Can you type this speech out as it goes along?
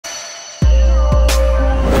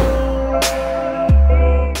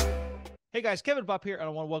Hey guys, Kevin Bupp here, and I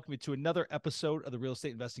want to welcome you to another episode of the Real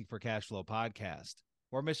Estate Investing for Cashflow podcast.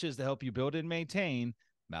 Our mission is to help you build and maintain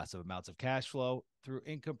massive amounts of cash flow through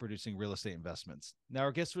income-producing real estate investments. Now,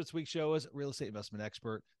 our guest for this week's show is real estate investment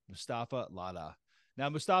expert, Mustafa Lada. Now,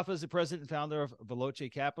 Mustafa is the president and founder of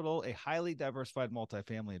Veloce Capital, a highly diversified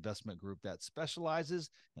multifamily investment group that specializes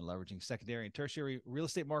in leveraging secondary and tertiary real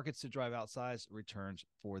estate markets to drive outsized returns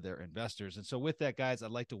for their investors. And so with that, guys, I'd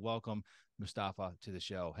like to welcome Mustafa to the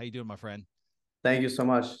show. How you doing, my friend? Thank you so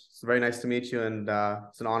much. It's very nice to meet you, and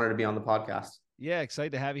it's an honor to be on the podcast. Yeah,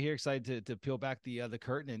 excited to have you here. Excited to peel back the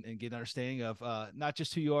curtain and get an understanding of not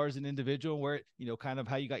just who you are as an individual, where kind of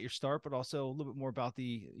how you got your start, but also a little bit more about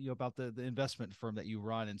the about the investment firm that you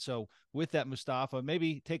run. And so, with that, Mustafa,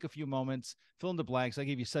 maybe take a few moments, fill in the blanks. I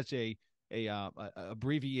gave you such a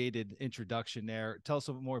abbreviated introduction there. Tell us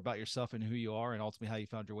a bit more about yourself and who you are, and ultimately how you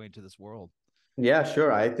found your way into this world. Yeah,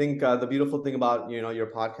 sure. I think the beautiful thing about your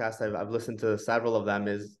podcast, I've listened to several of them,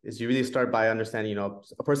 is you really start by understanding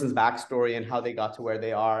a person's backstory and how they got to where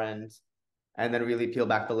they are, and then really peel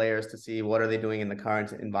back the layers to see what are they doing in the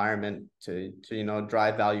current environment to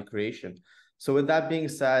drive value creation. So with that being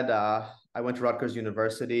said, I went to Rutgers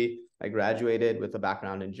University. I graduated with a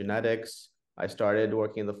background in genetics. I started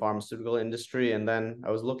working in the pharmaceutical industry, and then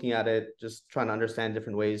I was looking at it, just trying to understand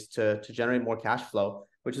different ways to generate more cash flow,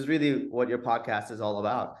 which is really what your podcast is all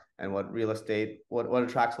about, and what real estate, what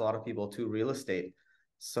attracts a lot of people to real estate.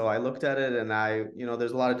 So I looked at it, and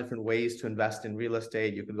there's a lot of different ways to invest in real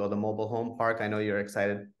estate. You could go the mobile home park. I know you're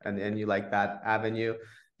excited and you like that avenue.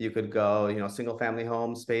 You could go, single family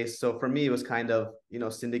home space. So for me, it was kind of,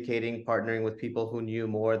 syndicating, partnering with people who knew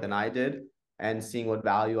more than I did and seeing what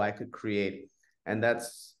value I could create. And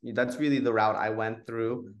that's really the route I went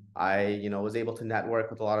through. I was able to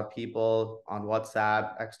network with a lot of people on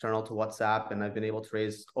WhatsApp, external to WhatsApp, and I've been able to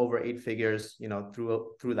raise over 8 figures,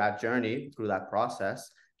 through that journey, through that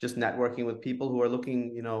process, just networking with people who are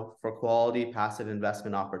looking, for quality passive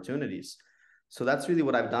investment opportunities. So that's really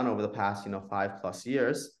what I've done over the past, 5+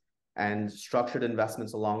 years, and structured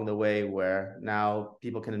investments along the way, where now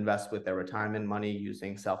people can invest with their retirement money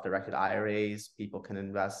using self-directed IRAs. People can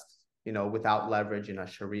invest without leverage in a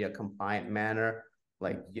Sharia compliant manner,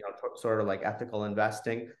 like, sort of like ethical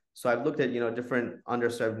investing. So I've looked at, different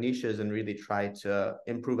underserved niches and really tried to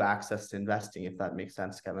improve access to investing, if that makes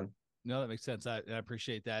sense, Kevin. No, that makes sense. I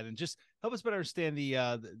appreciate that, and just help us better understand the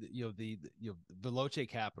Veloce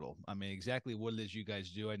Capital. I mean, exactly what it is you guys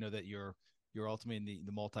do. I know that you're ultimately in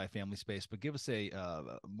the multifamily space, but give us a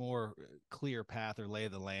more clear path or lay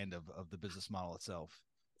of the land of the business model itself.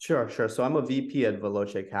 Sure. So I'm a VP at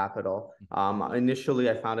Veloce Capital. Initially,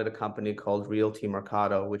 I founded a company called Realty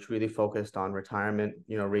Mercado, which really focused on retirement,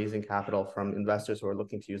 raising capital from investors who are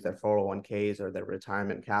looking to use their 401ks or their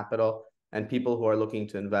retirement capital, and people who are looking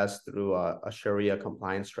to invest through a Sharia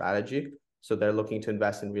compliance strategy. So they're looking to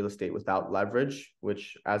invest in real estate without leverage,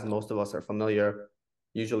 which, as most of us are familiar,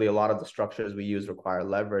 usually a lot of the structures we use require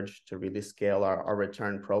leverage to really scale our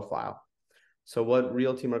return profile. So what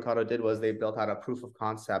Realty Mercado did was they built out a proof of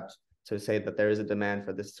concept to say that there is a demand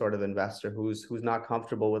for this sort of investor who's not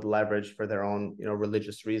comfortable with leverage for their own,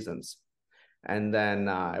 religious reasons. And then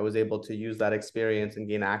I was able to use that experience and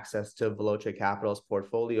gain access to Veloce Capital's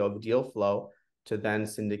portfolio of deal flow to then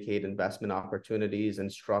syndicate investment opportunities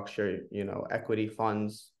and structure, equity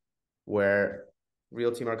funds where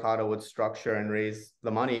Realty Mercado would structure and raise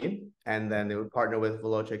the money, and then they would partner with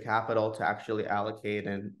Veloce Capital to actually allocate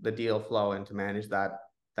and the deal flow and to manage that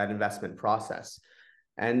investment process.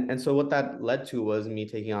 And so what that led to was me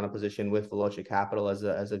taking on a position with Veloce Capital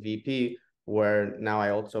as a VP, where now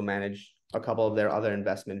I also manage a couple of their other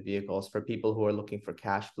investment vehicles for people who are looking for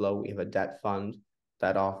cash flow. We have a debt fund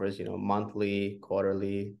that offers, monthly,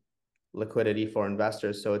 quarterly liquidity for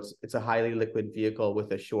investors. So it's a highly liquid vehicle with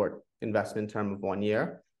a short investment term of 1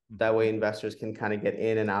 year. That way investors can kind of get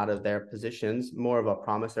in and out of their positions, more of a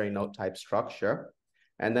promissory note type structure.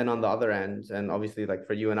 And then on the other end, and obviously like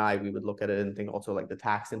for you and I, we would look at it and think also like the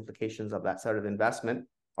tax implications of that sort of investment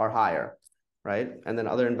are higher, right? And then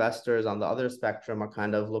other investors on the other spectrum are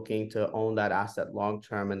kind of looking to own that asset long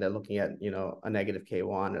term, and they're looking at, a negative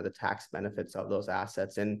K1 or the tax benefits of those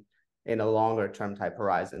assets in a longer term type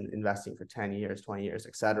horizon, investing for 10 years, 20 years,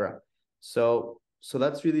 et cetera. So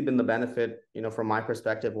that's really been the benefit, from my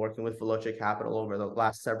perspective, working with Veloce Capital over the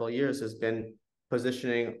last several years has been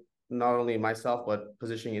positioning not only myself, but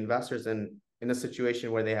positioning investors in a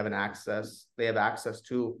situation where they have access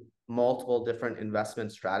to multiple different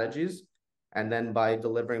investment strategies. And then by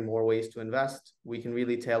delivering more ways to invest, we can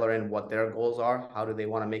really tailor in what their goals are, how do they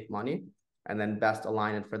want to make money, and then best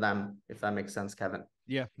align it for them, if that makes sense, Kevin.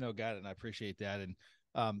 Yeah, no, got it. And I appreciate that. And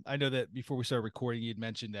I know that before we started recording, you'd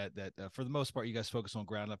mentioned that for the most part, you guys focus on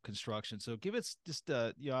ground up construction. So give us just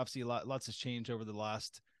obviously lots has changed over the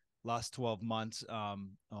last 12 months on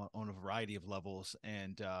a variety of levels,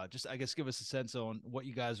 and just I guess give us a sense on what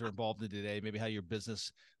you guys are involved in today, maybe how your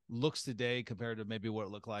business looks today compared to maybe what it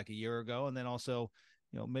looked like a year ago, and then also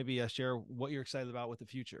maybe share what you're excited about with the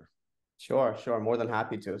future. Sure, sure. More than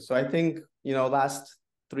happy to. So I think, last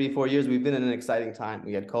 3, 4 years, we've been in an exciting time.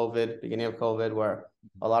 We had COVID, beginning of COVID, where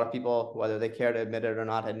a lot of people, whether they care to admit it or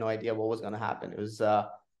not, had no idea what was going to happen. It was an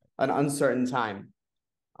uncertain time.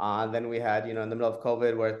 Then we had, in the middle of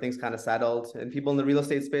COVID where things kind of settled and people in the real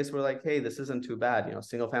estate space were like, hey, this isn't too bad.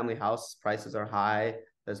 Single family house prices are high.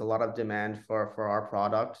 There's a lot of demand for our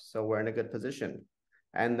product. So we're in a good position.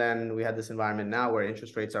 And then we had this environment now where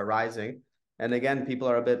interest rates are rising. And again, people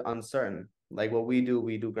are a bit uncertain. Like what we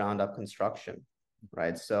do ground up construction,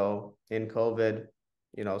 right? So in COVID,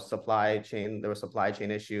 there were supply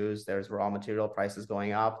chain issues. There's raw material prices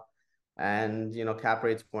going up. And cap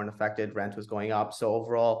rates weren't affected, rent was going up, so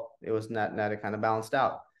overall it was net it kind of balanced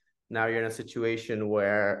out. Now you're in a situation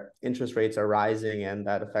where interest rates are rising and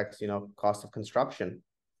that affects cost of construction,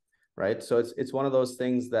 right? So it's one of those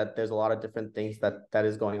things that there's a lot of different things that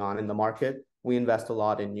is going on in the market. We invest a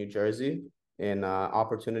lot in New Jersey, in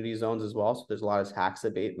opportunity zones as well, so there's a lot of tax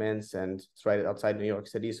abatements, and it's right outside New York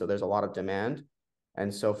City, so there's a lot of demand.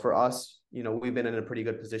 And so for us, we've been in a pretty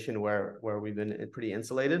good position where we've been pretty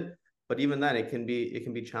insulated. But even then, it can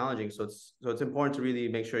be challenging. So it's important to really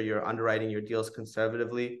make sure you're underwriting your deals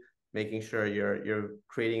conservatively, making sure you're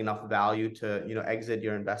creating enough value to exit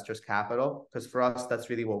your investors' capital. Because for us, that's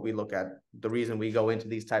really what we look at. The reason we go into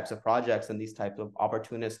these types of projects and these types of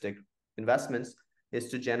opportunistic investments is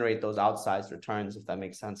to generate those outsized returns, if that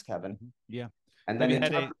makes sense, Kevin. Yeah. And then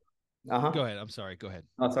Go ahead. I'm sorry. Go ahead.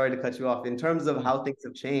 Oh, sorry to cut you off. In terms of how things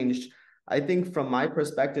have changed, I think from my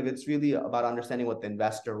perspective, it's really about understanding what the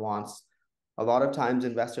investor wants. A lot of times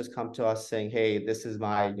investors come to us saying, hey, this is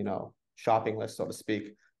my, shopping list, so to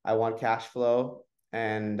speak. I want cash flow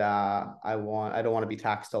and I don't want to be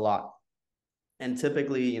taxed a lot. And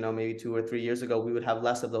typically, maybe 2 or 3 years ago, we would have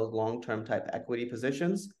less of those long-term type equity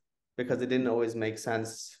positions because it didn't always make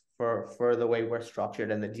sense for the way we're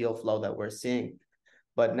structured and the deal flow that we're seeing.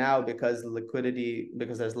 But now because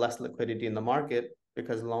there's less liquidity in the market,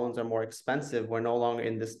 because loans are more expensive, we're no longer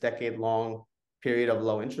in this decade-long period of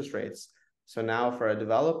low interest rates. So now for a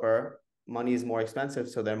developer, money is more expensive,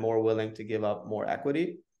 so they're more willing to give up more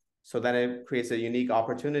equity. So then it creates a unique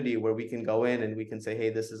opportunity where we can go in and we can say, hey,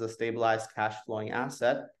 this is a stabilized cash flowing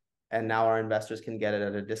asset. And now our investors can get it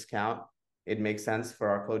at a discount. It makes sense for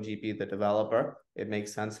our co-GP, the developer. It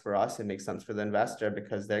makes sense for us. It makes sense for the investor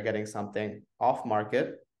because they're getting something off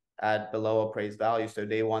market at below appraised value. So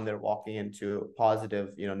day one, they're walking into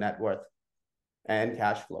positive, net worth and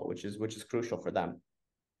cash flow, which is crucial for them.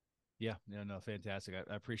 Yeah, no, fantastic.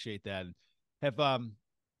 I appreciate that. Have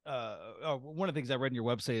one of the things I read on your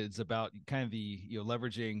website is about kind of the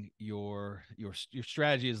leveraging your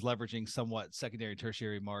strategy is leveraging somewhat secondary and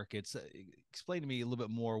tertiary markets. Explain to me a little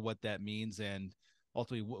bit more what that means, and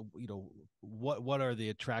ultimately, what are the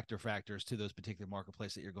attractor factors to those particular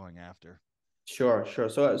marketplaces that you're going after? Sure.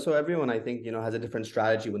 So everyone, I think, has a different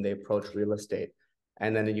strategy when they approach real estate,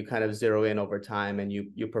 and then you kind of zero in over time and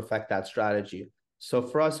you perfect that strategy. So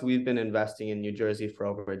for us, we've been investing in New Jersey for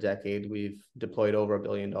over a decade. We've deployed over $1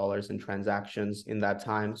 billion in transactions in that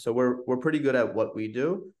time. So we're pretty good at what we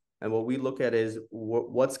do. And what we look at is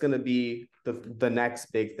what's going to be the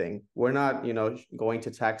next big thing. We're not, going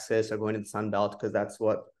to Texas or going to the Sun Belt because that's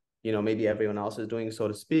what, maybe everyone else is doing, so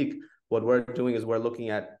to speak. What we're doing is we're looking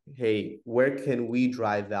at, hey, where can we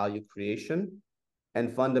drive value creation?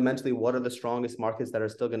 And fundamentally, what are the strongest markets that are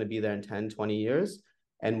still going to be there in 10, 20 years?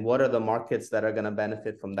 And what are the markets that are going to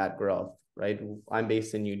benefit from that growth, right? I'm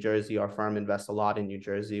based in New Jersey. Our firm invests a lot in New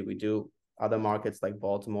Jersey. We do other markets like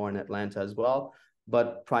Baltimore and Atlanta as well.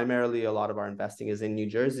 But primarily, a lot of our investing is in New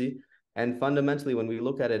Jersey. And fundamentally, when we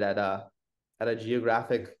look at it at a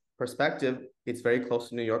geographic perspective, it's very close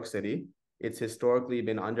to New York City. It's historically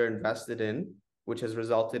been underinvested in, which has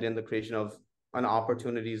resulted in the creation of an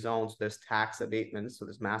opportunity zone. So there's tax abatements. So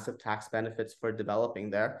there's massive tax benefits for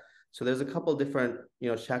developing there. So there's a couple different,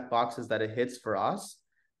 check boxes that it hits for us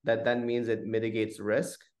that then means it mitigates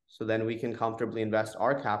risk. So then we can comfortably invest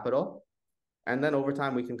our capital. And then over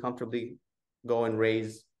time, we can comfortably go and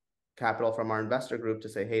raise capital from our investor group to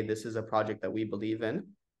say, hey, this is a project that we believe in.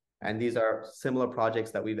 And these are similar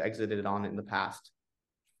projects that we've exited on in the past.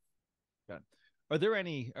 Are there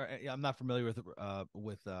any? I'm not familiar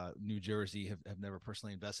with New Jersey. Have never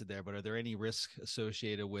personally invested there, but are there any risks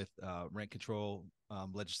associated with rent control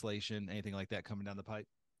legislation, anything like that coming down the pipe?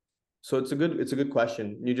 So it's a good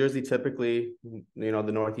question. New Jersey typically, the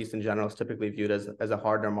Northeast in general is typically viewed as a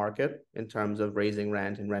harder market in terms of raising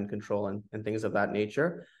rent and rent control and things of that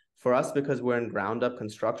nature. For us, because we're in ground up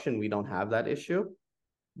construction, we don't have that issue.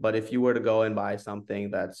 But if you were to go and buy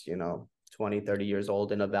something that's, 20, 30 years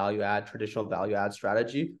old in a traditional value add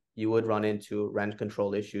strategy, you would run into rent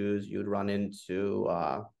control issues. You'd run into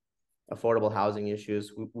affordable housing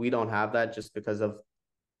issues. We don't have that just because of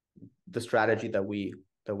the strategy that we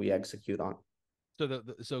execute on. So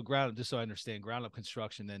so ground, just so I understand, ground up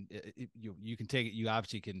construction, then you can take it. You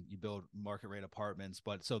obviously you build market rate apartments,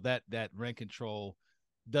 but so that rent control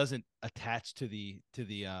doesn't attach to the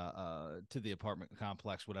apartment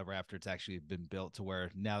complex, whatever, after it's actually been built, to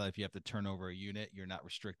where now that if you have to turn over a unit, you're not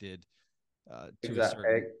restricted to a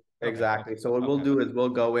certain. Exactly. So what we'll do is we'll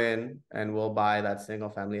go in and we'll buy that single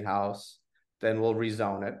family house, then we'll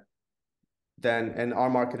rezone it. And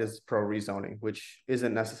our market is pro rezoning, which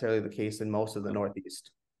isn't necessarily the case in most of the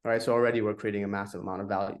Northeast. All right. So already we're creating a massive amount of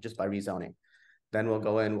value just by rezoning. Then we'll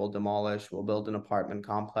go in, we'll demolish, we'll build an apartment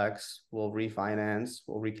complex, we'll refinance,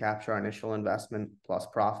 we'll recapture our initial investment plus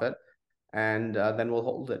profit, and then we'll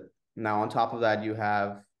hold it. Now, on top of that, you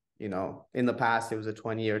have, in the past, it was a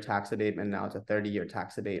 20-year tax abatement. Now it's a 30-year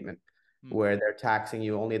tax abatement where they're taxing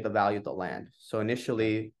you only at the value of the land. So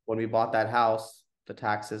initially, when we bought that house, the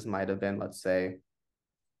taxes might have been, let's say,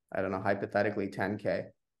 I don't know, hypothetically 10K.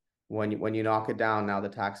 When you knock it down, now the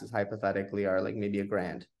taxes hypothetically are like maybe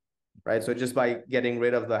 $1,000. Right. So just by getting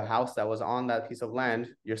rid of the house that was on that piece of land,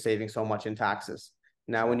 you're saving so much in taxes.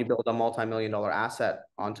 Now, when you build a multi-million-dollar asset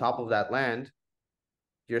on top of that land,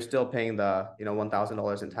 you're still paying the,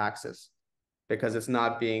 $1,000 in taxes because it's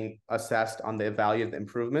not being assessed on the value of the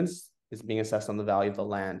improvements. It's being assessed on the value of the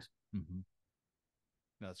land. Mm-hmm.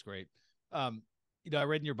 That's great. I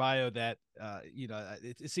read in your bio that,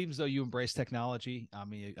 it seems though you embrace technology. I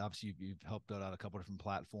mean, obviously you've helped build out a couple different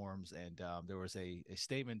platforms, and there was a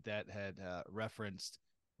statement that had referenced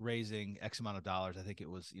raising X amount of dollars. I think it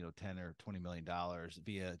was, 10 or $20 million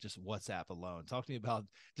via just WhatsApp alone. Talk to me about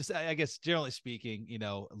just, I guess, generally speaking,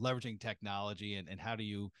 leveraging technology and how do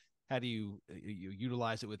you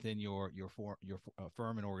utilize it within your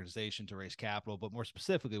firm and organization to raise capital, but more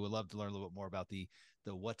specifically, would love to learn a little bit more about the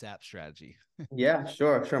WhatsApp strategy. Yeah,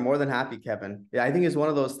 sure. More than happy, Kevin. Yeah, I think it's one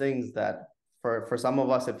of those things that for some of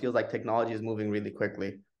us, it feels like technology is moving really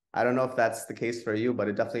quickly. I don't know if that's the case for you, but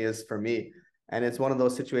it definitely is for me. And it's one of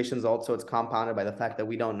those situations also, it's compounded by the fact that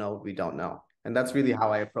we don't know what we don't know. And that's really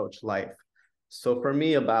how I approach life. So for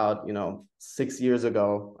me, about 6 years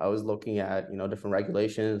ago, I was looking at different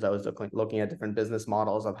regulations. I was looking at different business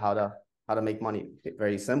models of how to make money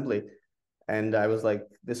very simply. And I was like,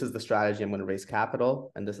 this is the strategy I'm going to raise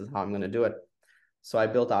capital, and this is how I'm going to do it. So I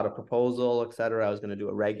built out a proposal, et cetera. I was going to do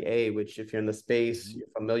a Reg A, which if you're in the space, you're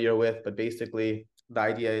familiar with. But basically, the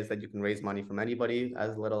idea is that you can raise money from anybody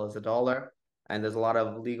as little as $1. And there's a lot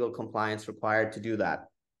of legal compliance required to do that.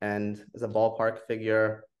 And as a ballpark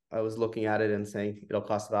figure, I was looking at it and saying it'll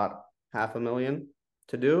cost about $500,000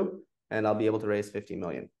 to do, and I'll be able to raise 50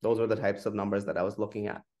 million. Those were the types of numbers that I was looking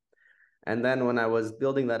at. And then when I was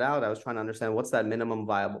building that out, I was trying to understand what's that minimum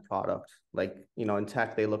viable product. Like, in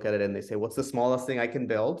tech, they look at it and they say, what's the smallest thing I can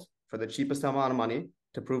build for the cheapest amount of money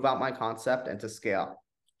to prove out my concept and to scale?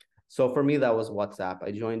 So for me, that was WhatsApp.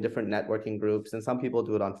 I joined different networking groups, and some people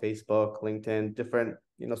do it on Facebook, LinkedIn, different,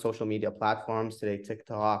 social media platforms today,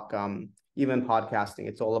 TikTok, even podcasting.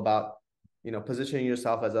 It's all about, positioning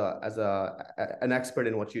yourself as an expert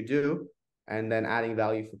in what you do, and then adding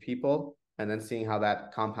value for people, and then seeing how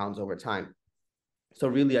that compounds over time. So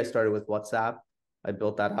really, I started with WhatsApp. I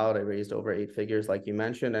built that out. I raised over 8 figures, like you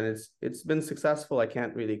mentioned, and it's been successful. I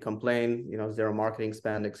can't really complain. Zero marketing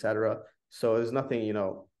spend, et cetera. So there's nothing,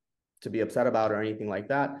 to be upset about or anything like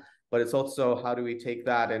that. But it's also, how do we take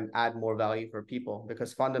that and add more value for people?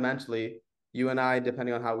 Because fundamentally, you and I,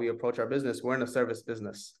 depending on how we approach our business, we're in a service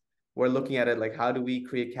business. We're looking at it like, how do we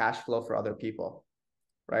create cash flow for other people,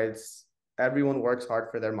 right? Everyone works hard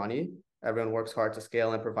for their money. Everyone works hard to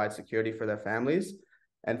scale and provide security for their families.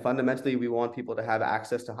 And fundamentally, we want people to have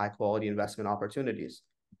access to high quality investment opportunities.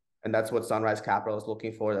 And that's what Sunrise Capital is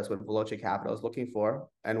looking for. That's what Veloce Capital is looking for.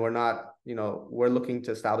 And we're looking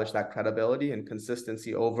to establish that credibility and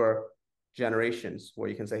consistency over generations, where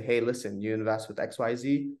you can say, hey, listen, you invest with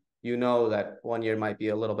XYZ, you know that one year might be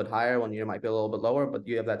a little bit higher, one year might be a little bit lower, but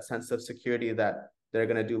you have that sense of security that they're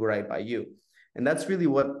going to do right by you. And that's really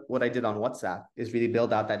what I did on WhatsApp, is really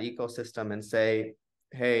build out that ecosystem and say,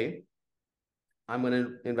 hey, I'm going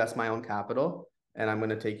to invest my own capital and I'm going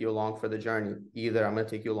to take you along for the journey. Either I'm going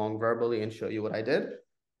to take you along verbally and show you what I did,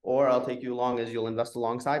 or I'll take you along as you'll invest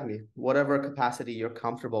alongside me, whatever capacity you're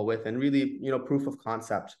comfortable with, and really, proof of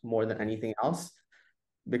concept more than anything else.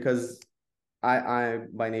 Because I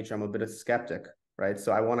by nature, I'm a bit of a skeptic, right?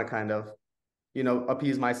 So I want to kind of,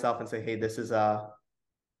 appease myself and say, hey, this is a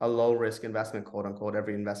low risk investment, quote unquote.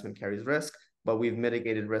 Every investment carries risk, but we've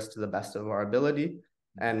mitigated risk to the best of our ability.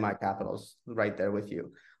 And my capital's right there with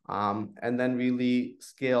you. And then really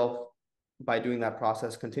scale by doing that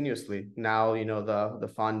process continuously. Now,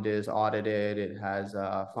 the fund is audited, it has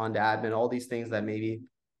fund admin, all these things that maybe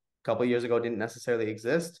a couple of years ago didn't necessarily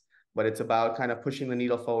exist. But it's about kind of pushing the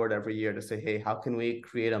needle forward every year to say, hey, how can we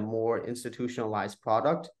create a more institutionalized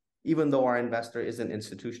product, even though our investor isn't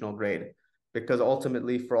institutional grade? Because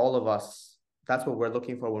ultimately, for all of us, that's what we're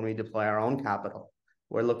looking for when we deploy our own capital.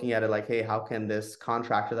 We're looking at it like, hey, how can this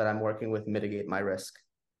contractor that I'm working with mitigate my risk?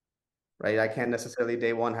 Right? I can't necessarily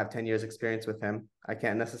day one have 10 years experience with him. I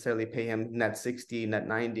can't necessarily pay him net 60, net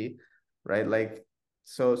 90, right? Like,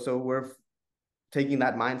 so we're taking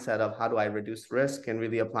that mindset of how do I reduce risk and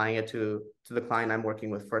really applying it to the client I'm working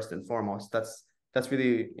with first and foremost. That's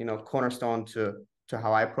really, cornerstone to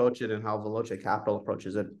how I approach it and how Veloce Capital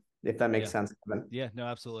approaches it, if that makes sense, Kevin. Yeah, no,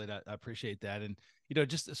 absolutely. I appreciate that. And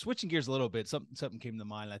just switching gears a little bit, something came to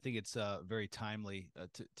mind. I think it's very timely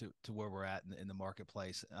to where we're at in the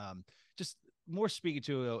marketplace. Just more speaking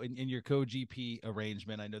to in your co-GP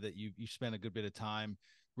arrangement, I know that you spent a good bit of time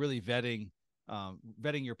really vetting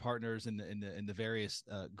your partners in the various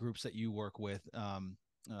groups that you work with. And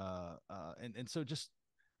so just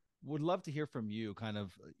would love to hear from you, kind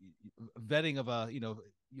of vetting of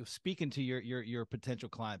you speaking to your potential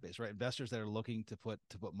client base, right? Investors that are looking to put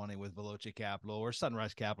money with Veloce Capital or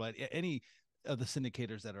Sunrise Capital, any of the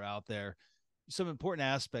syndicators that are out there. Some important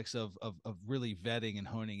aspects of really vetting and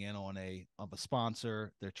honing in on a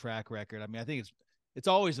sponsor, their track record. I mean, I think it's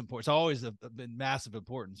always important. It's always been massive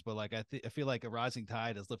importance, but like I feel like a rising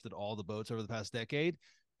tide has lifted all the boats over the past decade.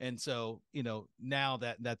 And so, now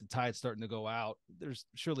that the tide's starting to go out, there's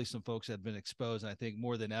surely some folks that have been exposed. And I think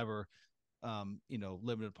more than ever,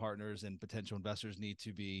 limited partners and potential investors need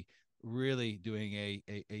to be really doing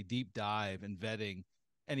a deep dive and vetting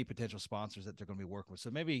any potential sponsors that they're going to be working with. So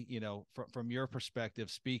maybe, from your perspective,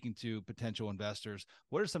 speaking to potential investors,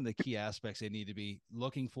 what are some of the key aspects they need to be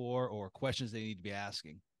looking for or questions they need to be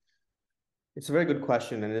asking? It's a very good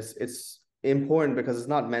question. And it's important because it's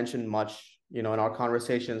not mentioned much, in our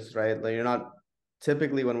conversations, right? Like, you're not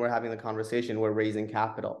typically, when we're having the conversation, we're raising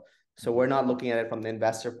capital. So we're not looking at it from the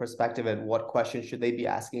investor perspective and what questions should they be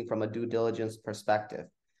asking from a due diligence perspective,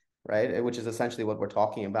 right? Which is essentially what we're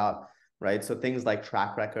talking about, right? So things like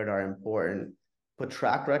track record are important, but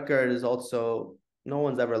track record is also, no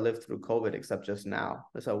one's ever lived through COVID except just now.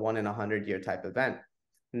 It's a 1 in 100 year type event.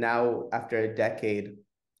 Now, after a decade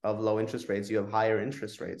of low interest rates, you have higher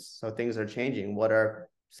interest rates. So things are changing. What are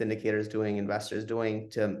syndicators doing, investors doing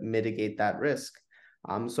to mitigate that risk?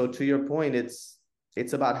 So to your point, it's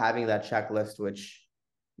about having that checklist, which,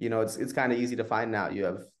 it's kind of easy to find now. You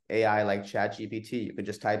have AI like ChatGPT. You could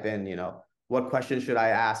just type in, what questions should I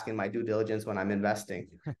ask in my due diligence when I'm investing?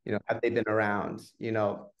 Have they been around?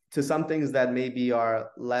 To some things that maybe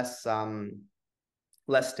are less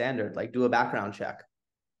standard, like do a background check,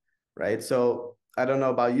 right? So I don't know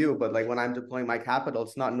about you, but like when I'm deploying my capital,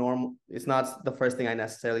 it's not normal. It's not the first thing I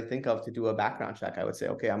necessarily think of to do a background check. I would say,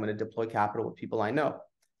 okay, I'm going to deploy capital with people I know.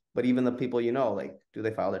 But even the people, like, do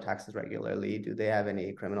they file their taxes regularly? Do they have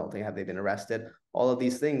any criminal thing? Have they been arrested? All of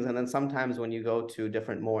these things. And then sometimes when you go to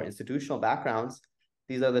different, more institutional backgrounds,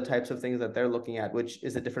 these are the types of things that they're looking at, which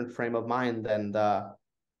is a different frame of mind than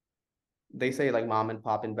they say like mom and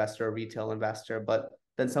pop investor, retail investor, but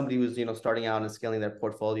then somebody who's, starting out and scaling their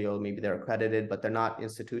portfolio, maybe they're accredited, but they're not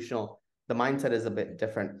institutional. The mindset is a bit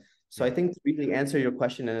different. So I think to really answer your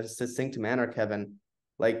question in a succinct manner, Kevin,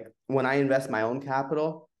 like when I invest my own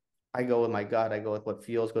capital, I go with my gut. I go with what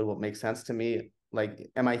feels good, what makes sense to me. Like,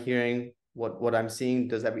 am I hearing what I'm seeing?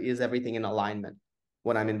 Is everything in alignment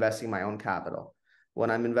when I'm investing my own capital?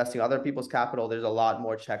 When I'm investing other people's capital, there's a lot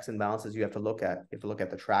more checks and balances you have to look at. You have to look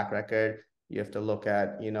at the track record. You have to look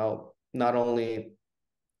at, not only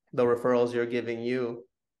the referrals you're giving you,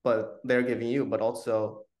 but they're giving you, but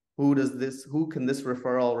also who can this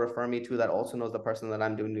referral refer me to that also knows the person that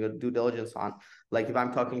I'm doing due diligence on? Like if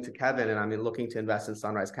I'm talking to Kevin and I'm looking to invest in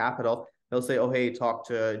Sunrise Capital, he'll say, oh, hey, talk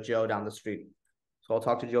to Joe down the street. So I'll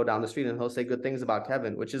talk to Joe down the street and he'll say good things about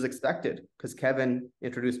Kevin, which is expected because Kevin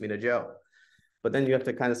introduced me to Joe. But then you have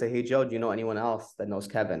to kind of say, hey, Joe, do you know anyone else that knows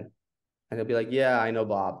Kevin? And he'll be like, yeah, I know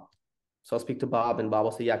Bob. So I'll speak to Bob and Bob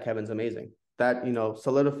will say, yeah, Kevin's amazing. that,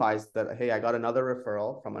 solidifies that, hey, I got another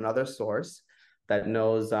referral from another source that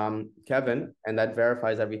knows Kevin, and that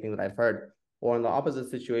verifies everything that I've heard. Or in the opposite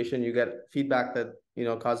situation, you get feedback that,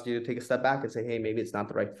 caused you to take a step back and say, hey, maybe it's not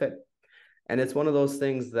the right fit. And it's one of those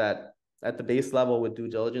things that at the base level with due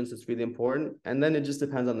diligence, it's really important. And then it just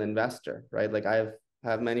depends on the investor, right? Like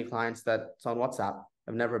have many clients that's on WhatsApp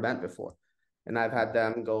I've never met before. And I've had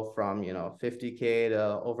them go from, 50K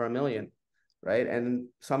to over 1 million, right? And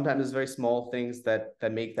sometimes it's very small things that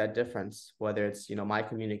make that difference, whether it's, my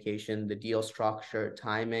communication, the deal structure,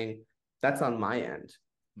 timing, that's on my end,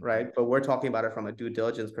 right? But we're talking about it from a due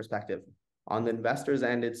diligence perspective. On the investor's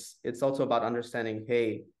end, it's also about understanding,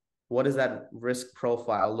 hey, what does that risk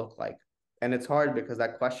profile look like? And it's hard because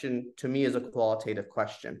that question to me is a qualitative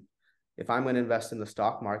question. If I'm going to invest in the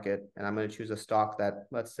stock market and I'm going to choose a stock that,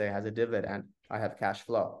 let's say, has a dividend, I have cash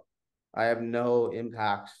flow. I have no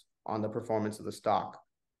impact on the performance of the stock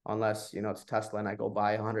unless, it's Tesla and I go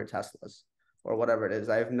buy 100 Teslas or whatever it is.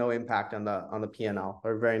 I have no impact on the P&L,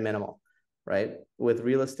 or very minimal, right? With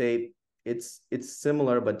real estate, it's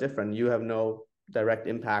similar but different. You have no direct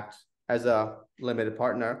impact as a limited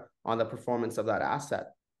partner on the performance of that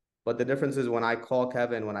asset. But the difference is when I call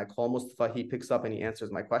Kevin, when I call Mustafa, he picks up and he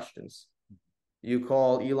answers my questions. You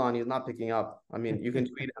call Elon, he's not picking up. I mean, you can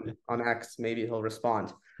tweet him on X, maybe he'll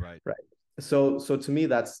respond. Right. Right. So to me,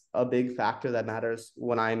 that's a big factor that matters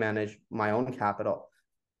when I manage my own capital.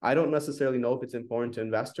 I don't necessarily know if it's important to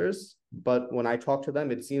investors, but when I talk to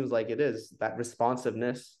them, it seems like it is. That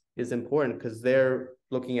responsiveness is important because they're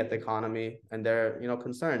looking at the economy and they're,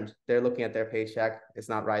 concerned. They're looking at their paycheck. It's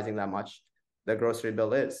not rising that much. Their grocery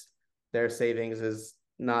bill is. Their savings is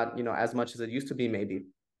not, as much as it used to be, maybe.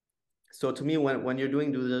 So to me, when you're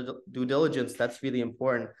doing due diligence, that's really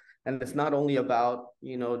important. And it's not only about,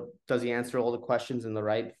 does he answer all the questions in the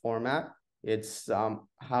right format? It's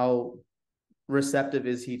how receptive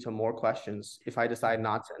is he to more questions? If I decide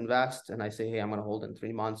not to invest and I say, hey, I'm going to hold in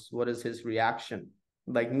 3 months, what is his reaction?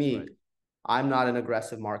 Like me, right. I'm not an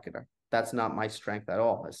aggressive marketer. That's not my strength at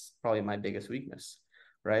all. It's probably my biggest weakness,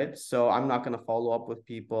 right? So I'm not going to follow up with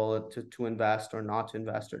people to invest or not to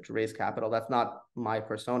invest or to raise capital. That's not my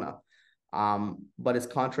persona. But it's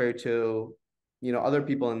contrary to, other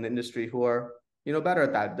people in the industry who are, better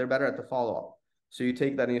at that. They're better at the follow-up. So you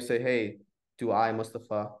take that and you say, hey, do I,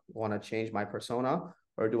 Mustafa, want to change my persona,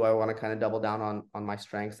 or do I want to kind of double down on my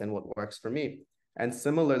strengths and what works for me? And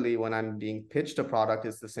similarly, when I'm being pitched a product,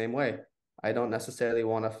 it's the same way. I don't necessarily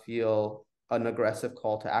want to feel an aggressive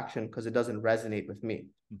call to action because it doesn't resonate with me.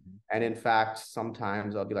 Mm-hmm. And in fact,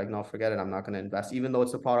 sometimes I'll be like, no, forget it. I'm not going to invest, even though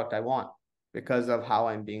it's a product I want, because of how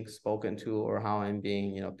I'm being spoken to or how I'm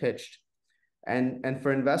being, pitched. And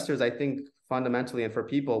for investors, I think fundamentally, and for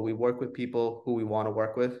people, we work with people who we want to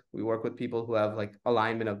work with. We work with people who have like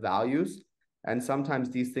alignment of values. And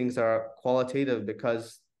sometimes these things are qualitative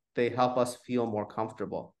because they help us feel more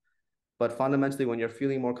comfortable. But fundamentally, when you're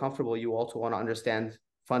feeling more comfortable, you also want to understand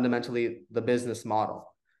fundamentally the business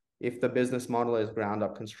model. If the business model is ground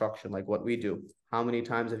up construction, like what we do, how many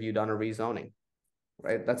times have you done a rezoning?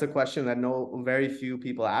 Right? That's a question that very few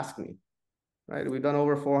people ask me. Right? We've done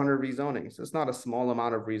over 400 rezonings. It's not a small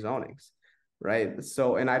amount of rezonings, right?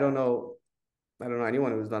 So, and I don't know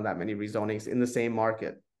anyone who's done that many rezonings in the same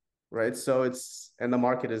market, right? So and the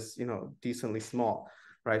market is, decently small,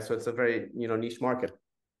 right? So it's a very, niche market.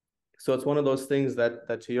 So it's one of those things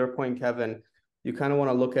that to your point, Kevin, you kind of want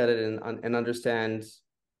to look at it and understand,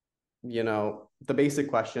 the basic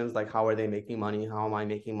questions like how are they making money? How am I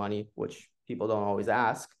making money? Which people don't always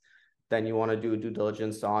ask. Then you want to do due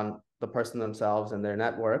diligence on the person themselves and their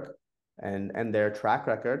network and their track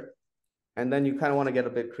record. And then you kind of want to get a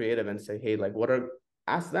bit creative and say, hey, like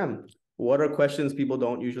ask them, what are questions people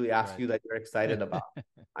don't usually ask you that you're excited about?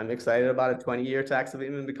 I'm excited about a 20-year tax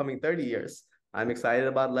abatement becoming 30 years. I'm excited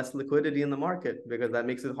about less liquidity in the market because that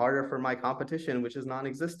makes it harder for my competition, which is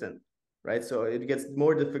non-existent, right? So it gets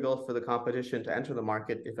more difficult for the competition to enter the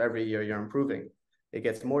market if every year you're improving. It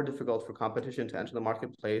gets more difficult for competition to enter the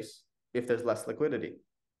marketplace if there's less liquidity.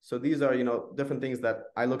 So these are, different things that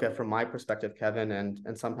I look at from my perspective, Kevin,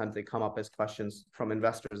 and sometimes they come up as questions from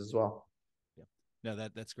investors as well. Yeah. No,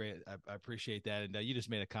 that's great. I appreciate that. And you just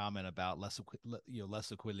made a comment about less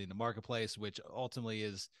liquidity in the marketplace, which ultimately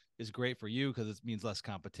is great for you because it means less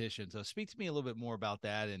competition. So speak to me a little bit more about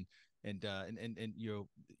that and your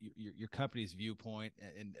company's viewpoint.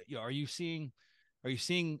 And are you seeing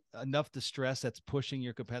enough distress that's pushing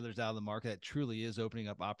your competitors out of the market that truly is opening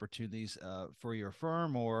up opportunities for your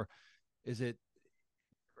firm, or is it,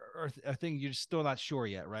 or I think you're still not sure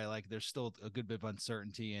yet, right? Like there's still a good bit of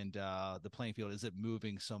uncertainty, and the playing field isn't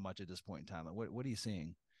moving so much at this point in time. What are you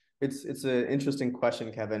seeing? It's an interesting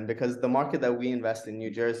question, Kevin, because the market that we invest in,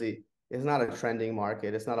 New Jersey, is not a trending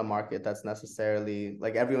market. It's not a market that's necessarily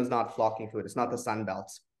like everyone's not flocking to it. It's not the Sun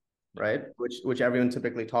Belt, right? Which everyone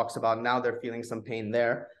typically talks about. Now they're feeling some pain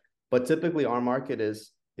there, but typically our market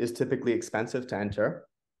is typically expensive to enter.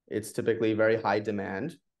 It's typically very high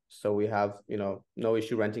demand, so we have no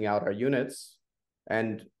issue renting out our units,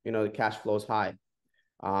 and the cash flow is high,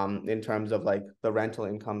 in terms of like the rental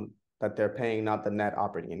income that they're paying, not the net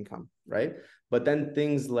operating income, right? But then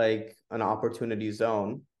things like an opportunity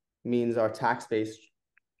zone means our tax base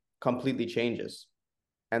completely changes.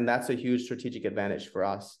 And that's a huge strategic advantage for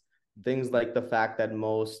us. Things like the fact that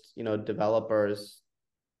most, developers,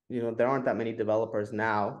 there aren't that many developers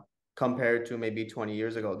now compared to maybe 20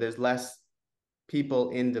 years ago. There's less people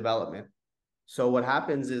in development. So what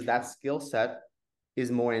happens is that skill set is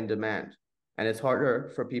more in demand. And it's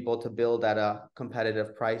harder for people to build at a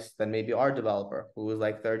competitive price than maybe our developer, who is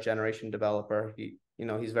like third generation developer.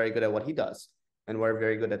 He's very good at what he does. And we're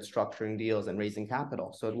very good at structuring deals and raising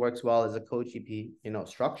capital. So it works well as a co-GP,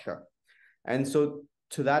 structure. And so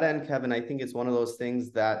to that end, Kevin, I think it's one of those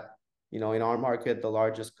things that, in our market, the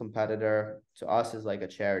largest competitor to us is like a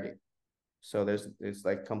charity. So it's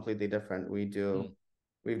like completely different. We've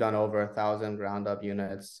done over 1,000 ground up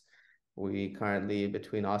units. We currently,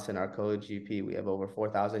 between us and our co-GP, we have over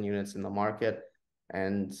 4,000 units in the market,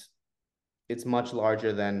 and it's much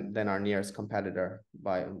larger than our nearest competitor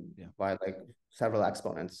by like several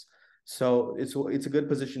exponents. So it's a good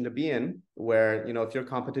position to be in, where if your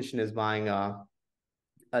competition is buying a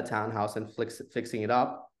townhouse and fixing it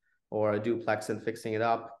up, or a duplex and fixing it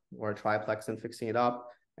up, or a triplex and fixing it up,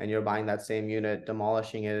 and you're buying that same unit,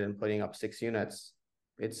 demolishing it, and putting up 6 units,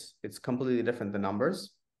 it's completely different, the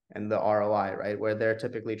numbers and the ROI, right? Where they're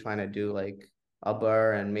typically trying to do like a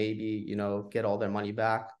burr and maybe, get all their money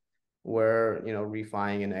back. We're,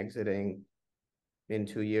 refining and exiting in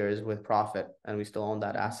 2 years with profit, and we still own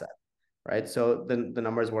that asset, right? So the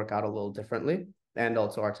numbers work out a little differently. And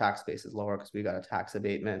also our tax base is lower because we got a tax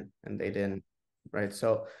abatement and they didn't, right?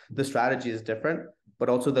 So the strategy is different, but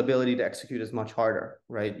also the ability to execute is much harder,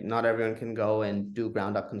 right? Not everyone can go and do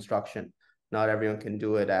ground up construction. Not everyone can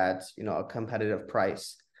do it at, a competitive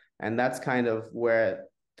price. And that's kind of where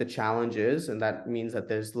the challenge is. And that means that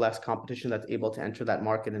there's less competition that's able to enter that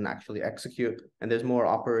market and actually execute. And there's more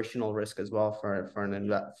operational risk as well for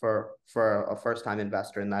a first-time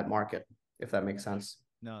investor in that market, if that makes sense.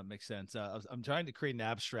 No, it makes sense. I'm trying to create an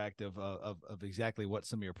abstract of exactly what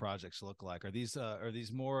some of your projects look like. Are these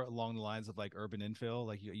more along the lines of like urban infill?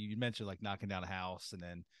 Like you mentioned, like knocking down a house, and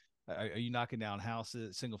then are you knocking down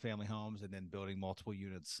houses, single family homes, and then building multiple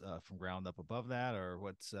units from ground up above that, or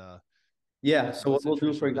what's Yeah. So what we'll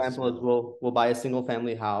do, for example, is we'll buy a single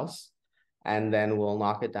family house, and then we'll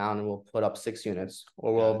knock it down and we'll put up 6 units,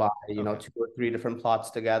 or we'll buy 2 or 3 different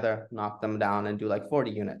plots together, knock them down, and do like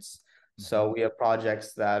 40 units. So we have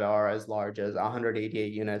projects that are as large as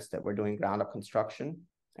 188 units that we're doing ground up construction.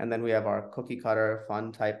 And then we have our cookie cutter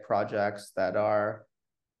fund type projects that are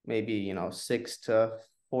maybe, 6 to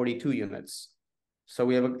 42 units. So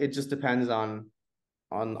it just depends on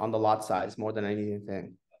the lot size more than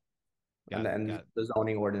anything. And the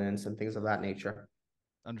zoning ordinance and things of that nature.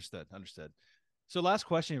 Understood. So last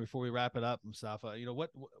question before we wrap it up, Mustafa,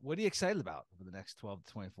 what are you excited about over the next 12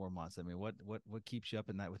 to 24 months? I mean, what keeps you up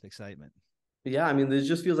at night with excitement? Yeah, I mean, there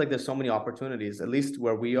just feels like there's so many opportunities, at least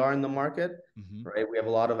where we are in the market, right? We have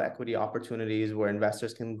a lot of equity opportunities where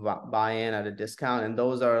investors can buy in at a discount. And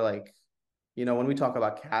those are like, when we talk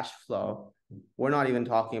about cash flow, we're not even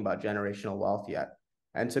talking about generational wealth yet.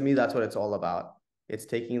 And to me, that's what it's all about. It's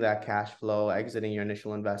taking that cash flow, exiting your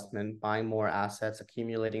initial investment, buying more assets,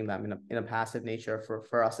 accumulating them in a passive nature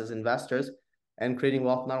for us as investors, and creating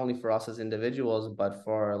wealth not only for us as individuals, but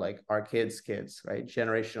for like our kids, right?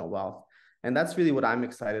 Generational wealth. And that's really what I'm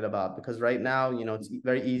excited about, because right now, it's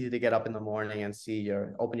very easy to get up in the morning and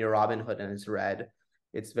open your Robinhood and it's red.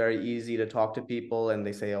 It's very easy to talk to people and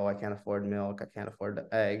they say, oh, I can't afford milk, I can't afford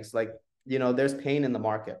eggs. Like, there's pain in the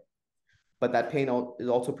market. But that pain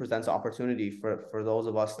also presents opportunity for those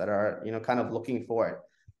of us that are, kind of looking for it.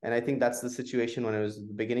 And I think that's the situation when it was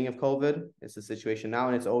the beginning of COVID. It's the situation now,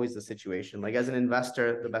 and it's always the situation. Like as an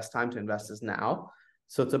investor, the best time to invest is now.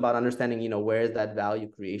 So it's about understanding, where is that value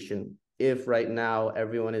creation? If right now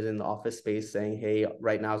everyone is in the office space saying, hey,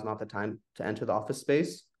 right now is not the time to enter the office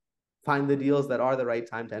space, find the deals that are the right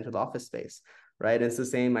time to enter the office space, right? And it's the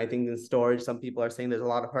same, I think, in storage. Some people are saying there's a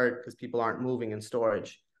lot of hurt because people aren't moving in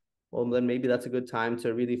storage. Well, then maybe that's a good time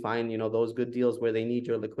to really find, those good deals where they need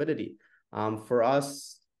your liquidity. For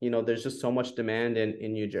us, there's just so much demand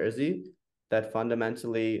in New Jersey that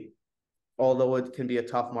fundamentally although it can be a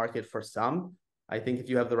tough market for some, I think if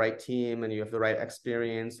you have the right team and you have the right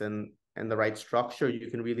experience and the right structure,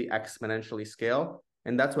 you can really exponentially scale.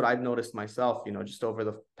 And that's what I've noticed myself, just over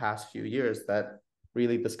the past few years, that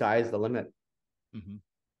really the sky is the limit. Mm-hmm.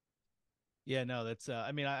 Yeah, no, that's,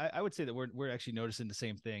 I mean, I would say that we're actually noticing the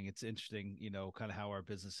same thing. It's interesting, kind of how our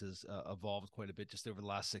business has evolved quite a bit just over the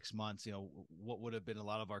last 6 months. What would have been a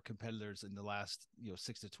lot of our competitors in the last,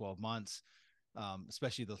 6 to 12 months,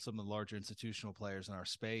 especially some of the larger institutional players in our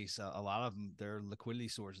space. A lot of them, their liquidity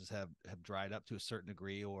sources have dried up to a certain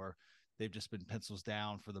degree, or they've just been pencils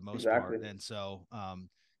down for the most Exactly. part. And so,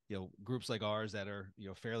 groups like ours that are,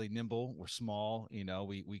 fairly nimble, we're small,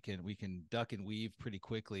 we can duck and weave pretty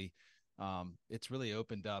quickly. It's really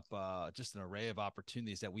opened up just an array of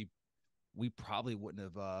opportunities that we probably wouldn't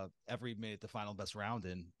have ever made it the final best round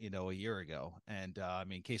in, a year ago. And I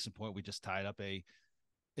mean, case in point, we just tied up a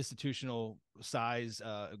institutional size,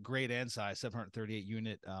 grade and size, 738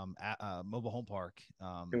 unit mobile home park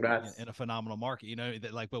Congrats. in a phenomenal market.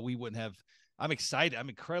 But we wouldn't have. I'm excited. I'm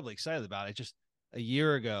incredibly excited about it. Just a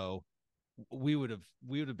year ago, we would have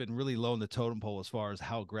been really low in the totem pole as far as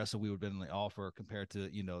how aggressive we would have been in the offer compared to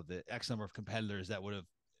the X number of competitors that would have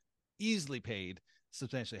easily paid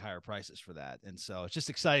substantially higher prices for that. And so it's just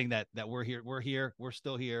exciting that we're here, we're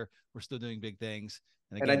still here, we're still doing big things.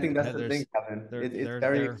 And And I again, the think that's the thing, competitors, Kevin. It's they're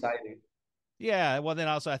very exciting. yeah. Well, then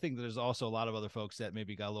also I think there's also a lot of other folks that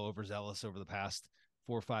maybe got a little overzealous over the past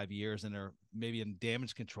 4 or 5 years, and are maybe in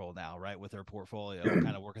damage control now, right, with their portfolio,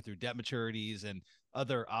 kind of working through debt maturities and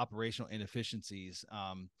other operational inefficiencies.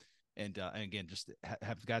 And again, just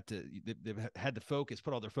have got to, they've had to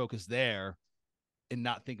put all their focus there and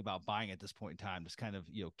not think about buying at this point in time. Just kind of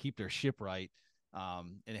keep their ship right,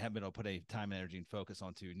 and haven't been able to put any time, energy, and focus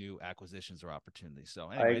onto new acquisitions or opportunities. So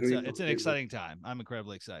I anyway, agree it's an completely. exciting time. I'm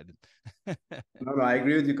incredibly excited. No, I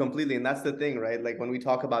agree with you completely. And that's the thing, right? Like when we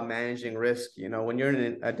talk about managing risk, when you're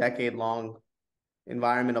in a decade-long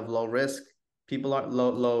environment of low risk, people aren't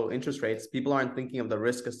low interest rates. People aren't thinking of the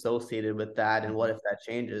risk associated with that and what Mm-hmm. if that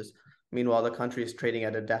changes. Meanwhile, the country is trading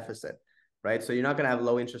at a deficit, right? So you're not going to have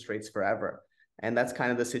low interest rates forever. And that's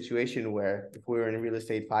kind of the situation where if we were in real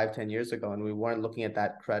estate 5, 10 years ago and we weren't looking at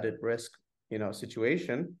that credit risk,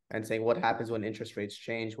 situation and saying what happens when interest rates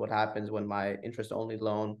change, what happens when my interest only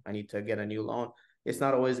loan, I need to get a new loan. It's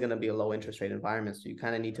not always going to be a low interest rate environment. So you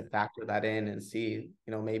kind of need to Right. factor that in and see,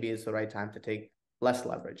 maybe it's the right time to take less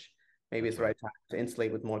leverage. Maybe That's it's the right. right time to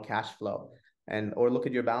insulate with more cash flow, or look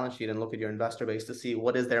at your balance sheet and look at your investor base to see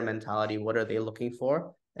what is their mentality, what are they looking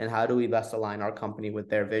for, and how do we best align our company with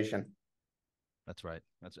their vision. That's right.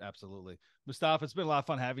 That's absolutely. Mustafa, it's been a lot of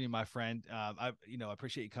fun having you, my friend. I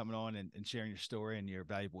appreciate you coming on and sharing your story and your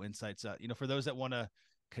valuable insights. For those that want to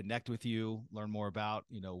connect with you, learn more about,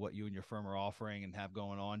 what you and your firm are offering and have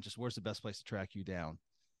going on, just where's the best place to track you down?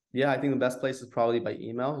 Yeah, I think the best place is probably by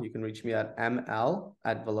email. You can reach me at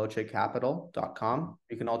ml@velocecapital.com.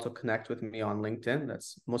 You can also connect with me on LinkedIn.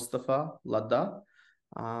 That's Mustafa Ladda.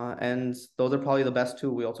 And those are probably the best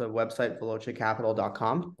two. We also have a website,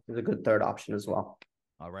 velocecapital.com. There's a good third option as well.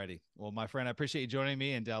 All righty. Well, my friend, I appreciate you joining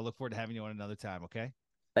me, and I look forward to having you on another time. Okay.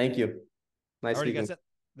 Thank you. Nice Alrighty, guys. speaking.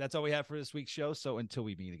 That's all we have for this week's show. So until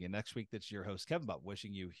we meet again next week, that's your host, Kevin Bupp,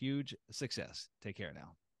 wishing you huge success. Take care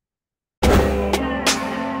now.